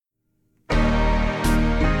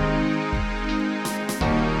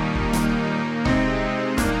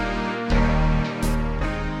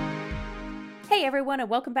Hey everyone, and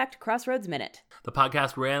welcome back to Crossroads Minute. The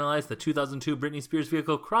podcast where we analyze the 2002 Britney Spears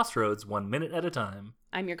vehicle Crossroads 1 minute at a time.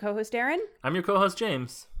 I'm your co-host Erin. I'm your co-host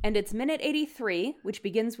James. And it's minute 83, which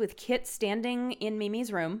begins with Kit standing in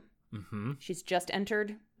Mimi's room. Mm-hmm. She's just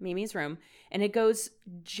entered Mimi's room. And it goes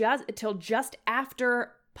till just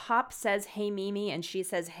after Pop says, "Hey Mimi," and she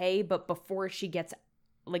says, "Hey," but before she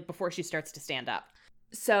starts to stand up.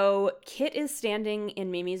 So Kit is standing in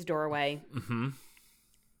Mimi's doorway. Mm-hmm.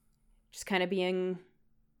 Just kind of being,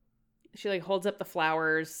 she holds up the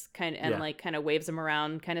flowers kind of waves them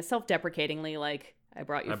around kind of self-deprecatingly, like, I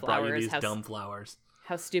brought you flowers. I brought you these dumb flowers.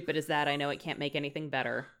 How stupid is that? I know it can't make anything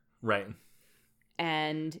better. Right.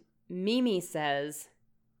 And Mimi says,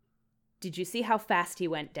 "Did you see how fast he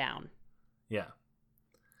went down?" Yeah.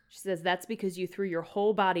 She says, "That's because you threw your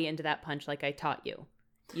whole body into that punch like I taught you.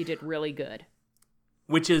 You did really good."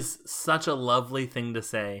 Which is such a lovely thing to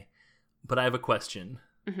say, but I have a question.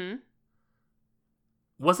 Mm-hmm.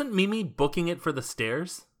 Wasn't Mimi booking it for the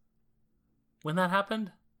stairs when that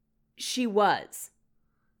happened? She was.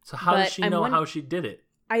 So how does she know how she did it?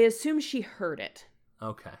 I assume she heard it.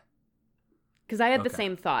 Okay. Because I had the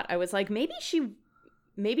same thought. I was like, maybe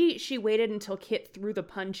she waited until Kit threw the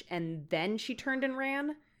punch and then she turned and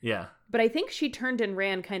ran. Yeah. But I think she turned and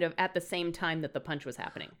ran kind of at the same time that the punch was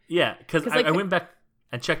happening. Yeah, because I went back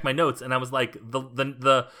and checked my notes, and I was like,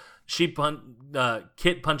 Kit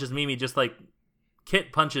punches Mimi just like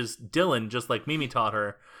Kit punches Dylan just like Mimi taught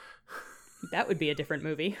her. That would be a different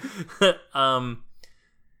movie.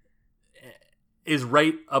 Is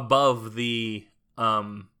right above the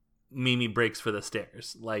Mimi breaks for the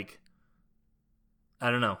stairs. Like,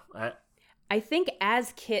 I don't know. I think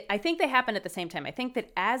they happen at the same time. I think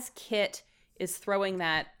that as Kit is throwing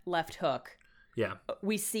that left hook, yeah,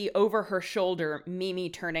 we see over her shoulder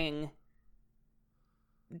Mimi turning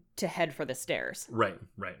to head for the stairs. Right.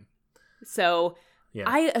 So yeah.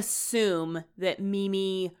 I assume that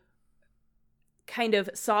Mimi kind of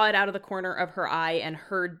saw it out of the corner of her eye and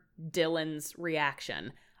heard Dylan's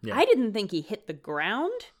reaction. Yeah. I didn't think he hit the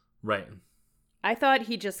ground. Right. I thought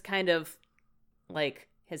he just kind of,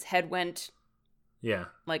 his head went... Yeah.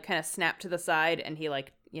 kind of snapped to the side and he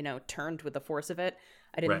turned with the force of it.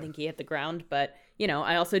 I didn't think he hit the ground, but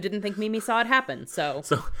I also didn't think Mimi saw it happen. So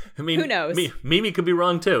I mean, who knows? Mimi could be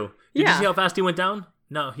wrong too. Did you see how fast he went down?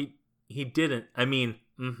 No, he didn't. I mean,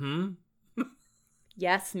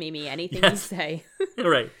 Yes, Mimi, anything you say.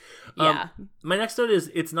 Right. Yeah. My next note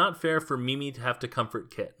is it's not fair for Mimi to have to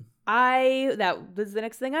comfort Kit. That was the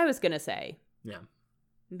next thing I was going to say. Yeah.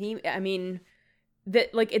 It's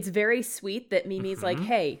very sweet that Mimi's like,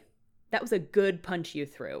 "Hey, that was a good punch you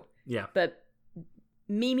threw." Yeah. But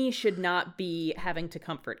Mimi should not be having to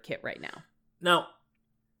comfort Kit right now. Now,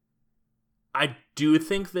 I do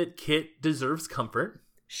think that Kit deserves comfort.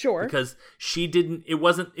 Sure. Because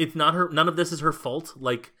it's not her, none of this is her fault.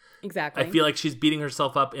 Exactly. I feel like she's beating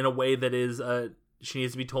herself up in a way that is, she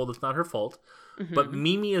needs to be told it's not her fault. Mm-hmm. But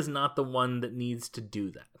Mimi is not the one that needs to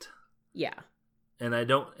do that. Yeah. And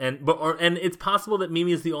and it's possible that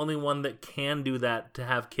Mimi is the only one that can do that to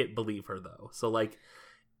have Kit believe her, though. So,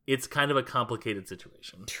 it's kind of a complicated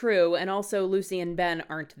situation. True, and also Lucy and Ben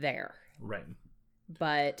aren't there. Right.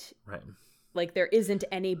 But, right. There isn't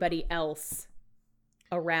anybody else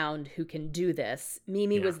around who can do this.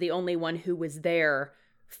 Mimi was the only one who was there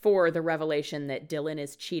for the revelation that Dylan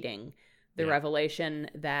is cheating. The revelation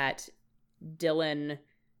that Dylan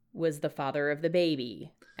was the father of the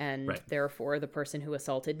baby. And therefore the person who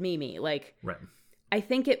assaulted Mimi. Right. I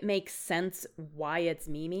think it makes sense why it's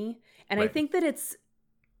Mimi. And I think that it's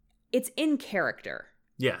in character.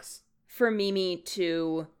 Yes. For Mimi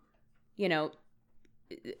to,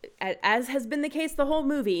 as has been the case the whole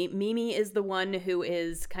movie, Mimi is the one who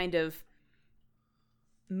is kind of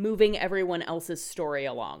moving everyone else's story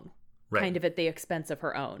along. Right. Kind of at the expense of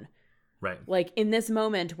her own. Right. In this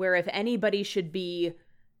moment where if anybody should be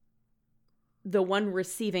the one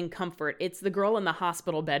receiving comfort, it's the girl in the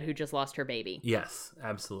hospital bed who just lost her baby. Yes,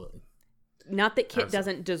 absolutely. Not that Kit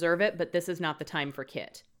doesn't deserve it, but this is not the time for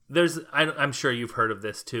Kit. I'm sure you've heard of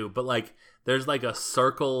this too, but there's a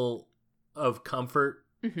circle of comfort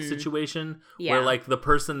situation where the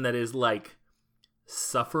person that is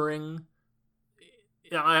suffering.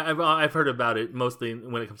 I've heard about it mostly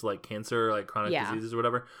when it comes to cancer, chronic diseases or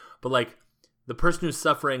whatever. But the person who's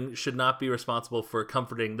suffering should not be responsible for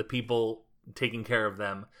comforting the people taking care of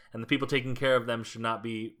them, and the people taking care of them should not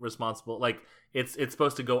be responsible. It's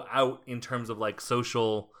supposed to go out in terms of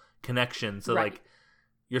social connection. So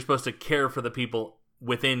you're supposed to care for the people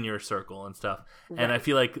within your circle and stuff. Right. And I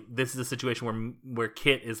feel like this is a situation where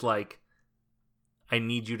Kit is I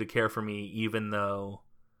need you to care for me, even though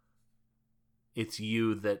it's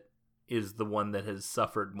you that is the one that has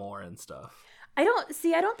suffered more and stuff. I don't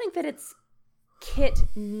think that it's Kit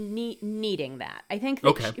needing that. I think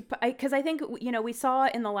that because I think, you know, we saw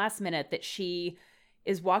in the last minute that she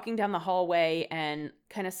is walking down the hallway and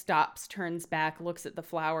kind of stops, turns back, looks at the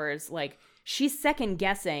flowers. Like, she's second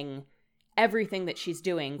guessing everything that she's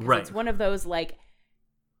doing. Right. It's one of those, like,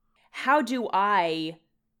 how do I,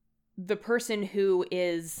 the person who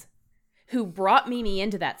brought Mimi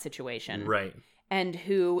into that situation, right, and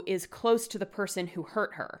who is close to the person who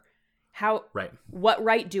hurt her, right, what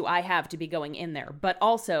right do I have to be going in there? But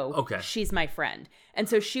also, she's my friend. And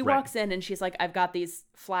so she walks in and she's like, I've got these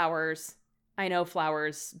flowers. I know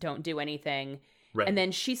flowers don't do anything. Right. And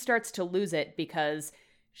then she starts to lose it because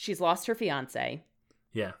she's lost her fiance.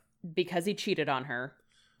 Yeah. Because he cheated on her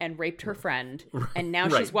and raped her friend. And now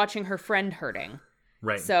she's watching her friend hurting.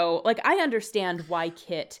 Right. So, like, I understand why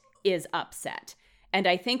Kit is upset. And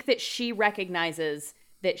I think that she recognizes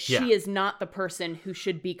that she is not the person who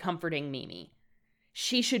should be comforting Mimi.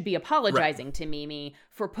 She should be apologizing to Mimi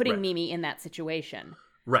for putting Mimi in that situation.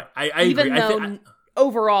 Right. I agree. Even though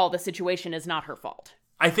overall the situation is not her fault.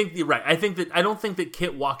 I think you're right. I don't think that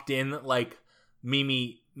Kit walked in like,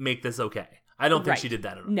 Mimi, make this okay. I don't think she did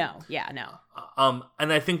that at all. No. Yeah, no.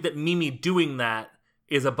 And I think that Mimi doing that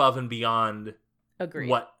is above and beyond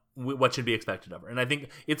what should be expected of her. And I think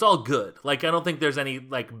it's all good. Like, I don't think there's any,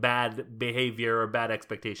 like, bad behavior or bad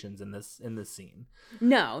expectations in this scene.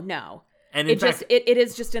 No. And it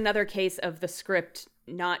is just another case of the script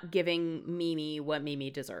not giving Mimi what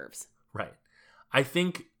Mimi deserves. Right. I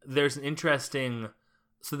think there's an interesting...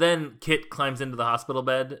 So then Kit climbs into the hospital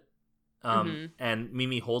bed, and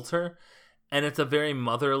Mimi holds her, and it's a very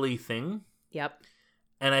motherly thing. Yep.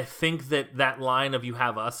 And I think that line of "you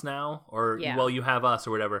have us now," or "well, you have us,"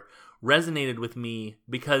 or whatever, resonated with me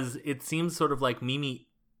because it seems sort of like Mimi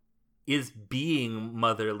is being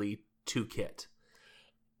motherly to Kit.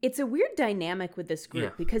 It's a weird dynamic with this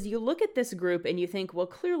group because you look at this group and you think, well,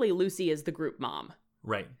 clearly Lucy is the group mom.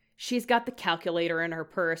 Right. She's got the calculator in her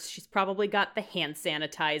purse. She's probably got the hand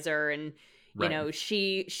sanitizer, and you know,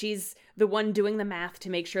 she's the one doing the math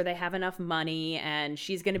to make sure they have enough money, and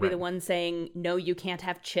she's going to be the one saying, no, you can't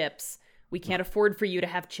have chips. We can't afford for you to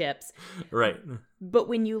have chips. Right. But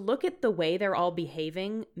when you look at the way they're all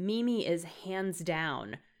behaving, Mimi is hands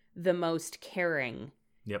down the most caring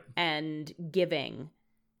and giving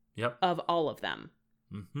of all of them.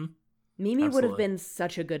 Mm-hmm. Mimi would have been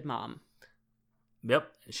such a good mom.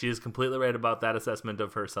 Yep. She is completely right about that assessment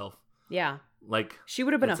of herself. Yeah. Like, she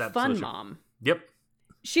would have been a fun mom. Yep.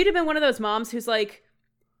 She'd have been one of those moms who's like,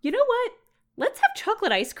 you know what? Let's have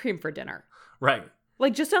chocolate ice cream for dinner. Right.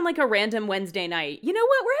 Like, just on like a random Wednesday night. You know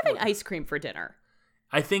what? We're having ice cream for dinner.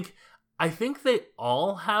 I think they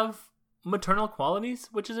all have maternal qualities,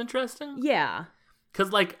 which is interesting. Yeah.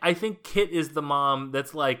 Because, like, I think Kit is the mom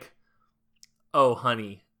that's like, oh,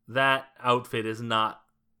 honey, that outfit is not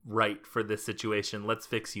right for this situation. Let's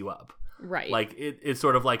fix you up. Right. Like, it's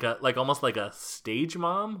sort of like almost like a stage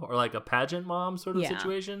mom or like a pageant mom sort of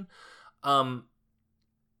situation.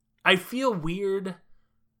 I feel weird.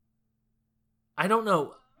 I don't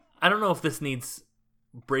know if this needs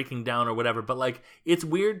breaking down or whatever, but like, it's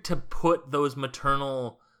weird to put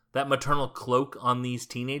that maternal cloak on these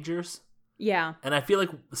teenagers. Yeah. And I feel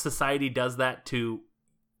like society does that to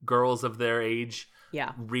girls of their age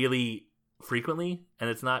really frequently, and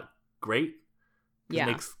it's not great. It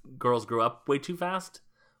makes girls grow up way too fast.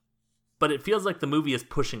 But it feels like the movie is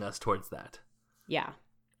pushing us towards that. Yeah.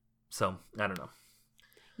 So, I don't know.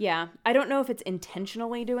 Yeah. I don't know if it's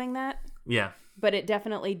intentionally doing that. Yeah. But it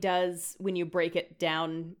definitely does when you break it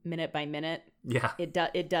down minute by minute. Yeah.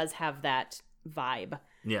 It does have that vibe.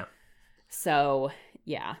 Yeah. So,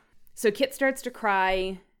 yeah. So Kit starts to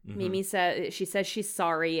cry. Mm-hmm. Mimi says she's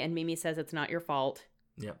sorry, and Mimi says it's not your fault.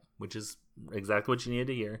 Yeah, which is exactly what you needed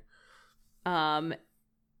to hear.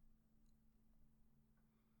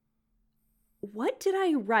 What did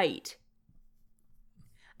I write?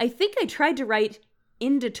 I think I tried to write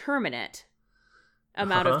indeterminate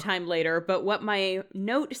amount of time later, but what my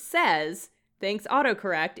note says, thanks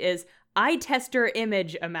autocorrect, is eye tester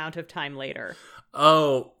image amount of time later.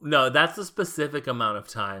 Oh, no, that's a specific amount of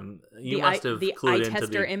time. You must have the clued eye into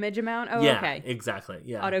tester image amount? Oh, yeah, okay. Exactly.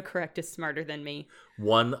 Yeah. Autocorrect is smarter than me.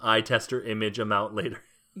 One eye tester image amount later.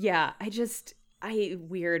 Yeah,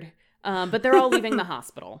 weird. But they're all leaving the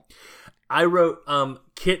hospital. I wrote,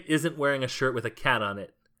 Kit isn't wearing a shirt with a cat on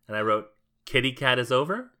it. And I wrote, Kitty cat is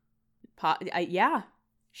over? Yeah,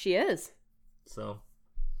 she is. So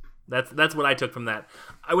that's what I took from that.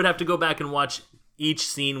 I would have to go back and watch each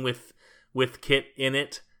scene with Kit in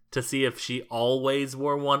it to see if she always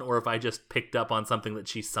wore one or if I just picked up on something that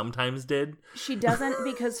she sometimes did. She doesn't,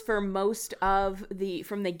 because for most of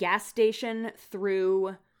from the gas station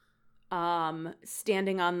through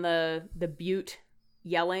standing on the butte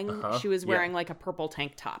yelling, she was wearing like a purple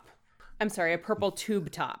tank top. I'm sorry, a purple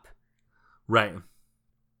tube top. Right.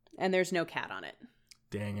 And there's no cat on it.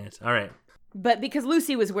 Dang it. All right. But because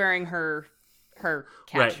Lucy was wearing her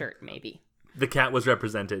cat shirt, maybe. The cat was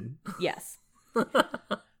represented. Yes.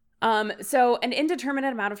 So an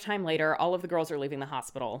indeterminate amount of time later, all of the girls are leaving the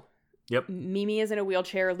hospital. Yep. Mimi is in a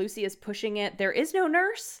wheelchair. Lucy is pushing it. There is no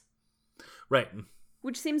nurse. Right.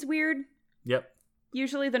 Which seems weird. Yep.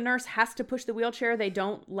 Usually the nurse has to push the wheelchair. They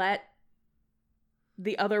don't let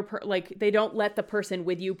the other they don't let the person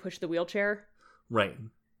with you push the wheelchair. Right.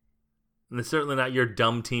 And they're certainly not your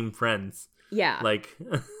dumb team friends. Yeah. Like,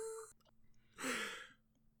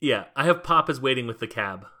 yeah, I have Pop is waiting with the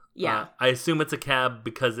cab. Yeah. I assume it's a cab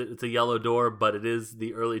because it's a yellow door, but it is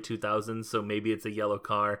the early 2000s, so maybe it's a yellow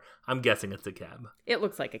car. I'm guessing it's a cab. It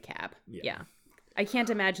looks like a cab. Yeah. I can't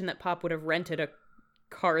imagine that Pop would have rented a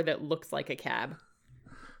car that looks like a cab.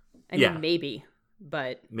 I mean, maybe,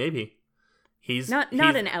 but... Maybe. He's not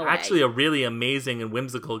in LA. Actually a really amazing and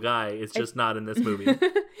whimsical guy. It's just not in this movie.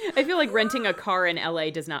 I feel like renting a car in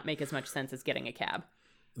LA does not make as much sense as getting a cab.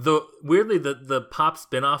 Weirdly, the Pop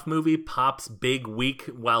spin-off movie, Pop's Big Week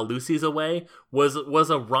While Lucy's Away, was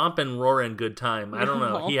a romp and roaring good time. I don't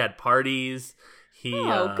know. He had parties.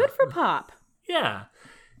 Good for Pop. Yeah.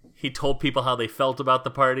 He told people how they felt about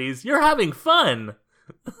the parties. You're having fun.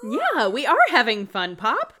 Yeah, we are having fun,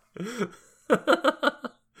 Pop.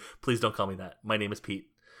 Please don't call me that. My name is Pete.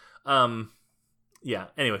 Yeah.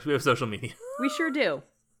 Anyways, we have social media. We sure do.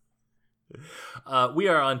 We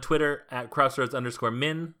are on Twitter at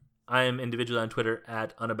crossroads_min. I am individually on Twitter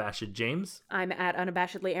at unabashedjames. I'm at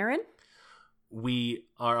unabashedly Aaron. We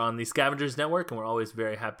are on the Scavengers Network, and we're always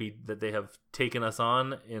very happy that they have taken us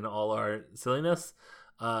on in all our silliness.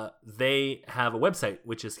 They have a website,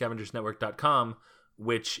 which is scavengersnetwork.com,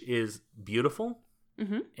 which is beautiful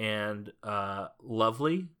and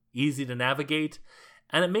lovely, easy to navigate,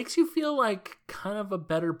 and it makes you feel like kind of a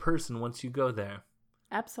better person once you go there.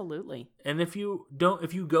 Absolutely. And if you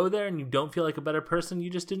go there and you don't feel like a better person, you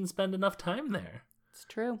just didn't spend enough time there. It's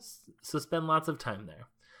true. So spend lots of time there.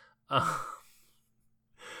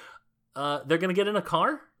 They're gonna get in a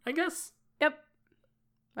car, I guess. Yep.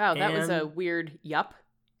 Wow, that was a weird yup.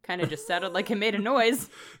 Kind of just sounded like it made a noise.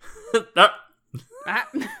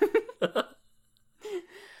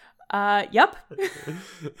 Yup.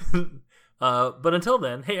 But until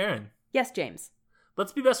then, hey Aaron. Yes, James.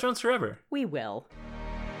 Let's be best friends forever. We will.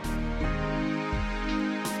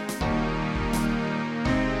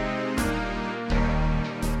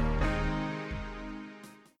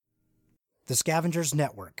 The Scavengers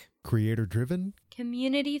Network. Creator-driven.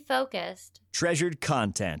 Community-focused. Treasured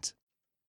content.